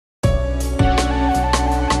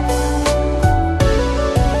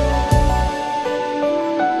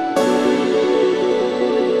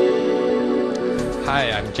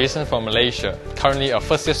Jason from Malaysia, currently a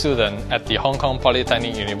first-year student at the Hong Kong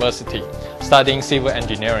Polytechnic University, studying civil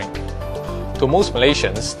engineering. To most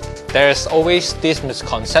Malaysians, there is always this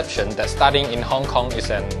misconception that studying in Hong Kong is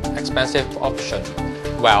an expensive option.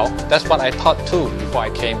 Well, that's what I thought too before I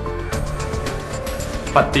came.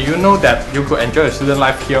 But do you know that you could enjoy a student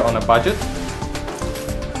life here on a budget?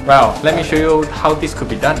 Well, let me show you how this could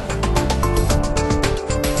be done.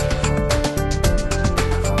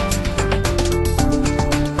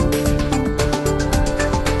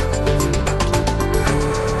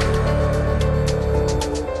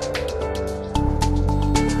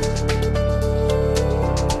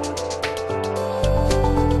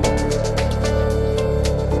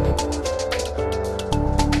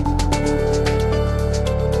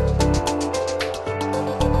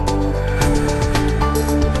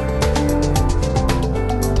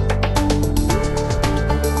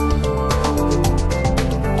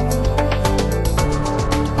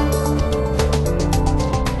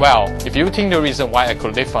 Well, if you think the reason why I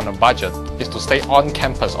could live on a budget is to stay on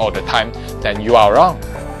campus all the time, then you are wrong.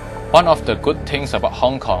 One of the good things about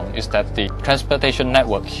Hong Kong is that the transportation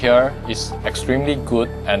network here is extremely good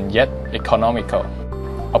and yet economical.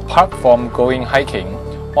 Apart from going hiking,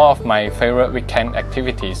 one of my favorite weekend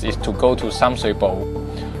activities is to go to Sam Shui Po,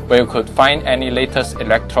 where you could find any latest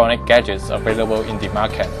electronic gadgets available in the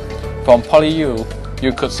market. From PolyU,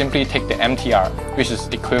 you could simply take the MTR, which is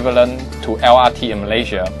equivalent to LRT in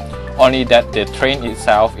Malaysia, only that the train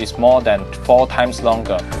itself is more than 4 times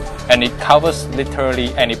longer, and it covers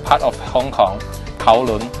literally any part of Hong Kong,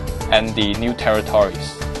 Kowloon, and the New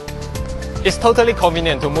Territories. It's totally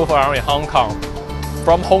convenient to move around in Hong Kong.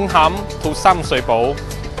 From Hong Kong to Sam Shui Po,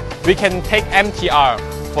 we can take MTR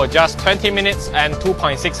for just 20 minutes and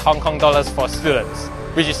 2.6 Hong Kong dollars for students,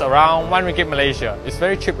 which is around 1 ringgit Malaysia. It's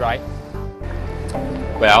very cheap, right?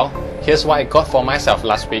 Well, here's what I got for myself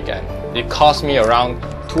last weekend. It cost me around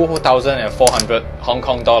 2,400 Hong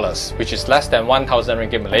Kong dollars, which is less than 1,000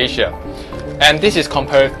 ringgit Malaysia. And this is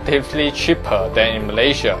comparatively cheaper than in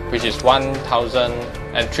Malaysia, which is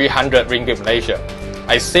 1,300 ringgit Malaysia.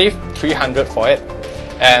 I saved 300 for it.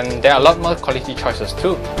 And there are a lot more quality choices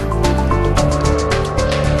too.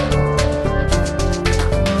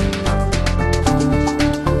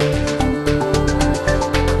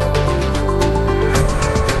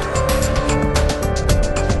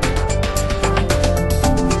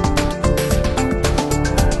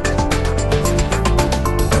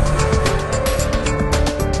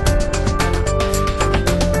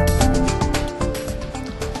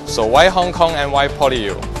 So why Hong Kong and why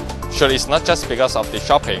PolyU? Sure, it's not just because of the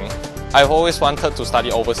shopping. I've always wanted to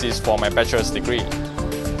study overseas for my bachelor's degree.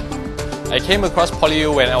 I came across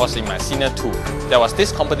PolyU when I was in my senior 2. There was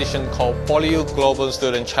this competition called PolyU Global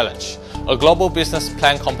Student Challenge, a global business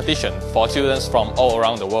plan competition for students from all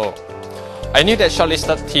around the world. I knew that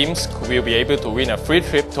shortlisted teams will be able to win a free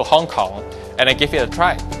trip to Hong Kong, and I gave it a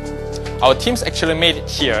try. Our teams actually made it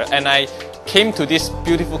here, and I came to this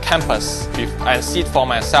beautiful campus and see it for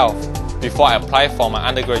myself before I applied for my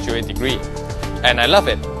undergraduate degree. And I love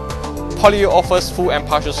it. PolyU offers full and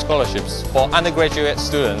partial scholarships for undergraduate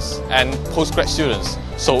students and postgrad students.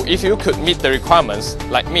 So if you could meet the requirements,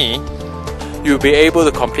 like me, you'll be able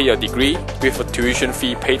to complete your degree with a tuition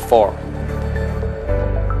fee paid for.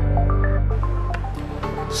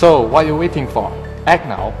 So what are you waiting for? Act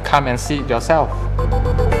now, come and see it yourself.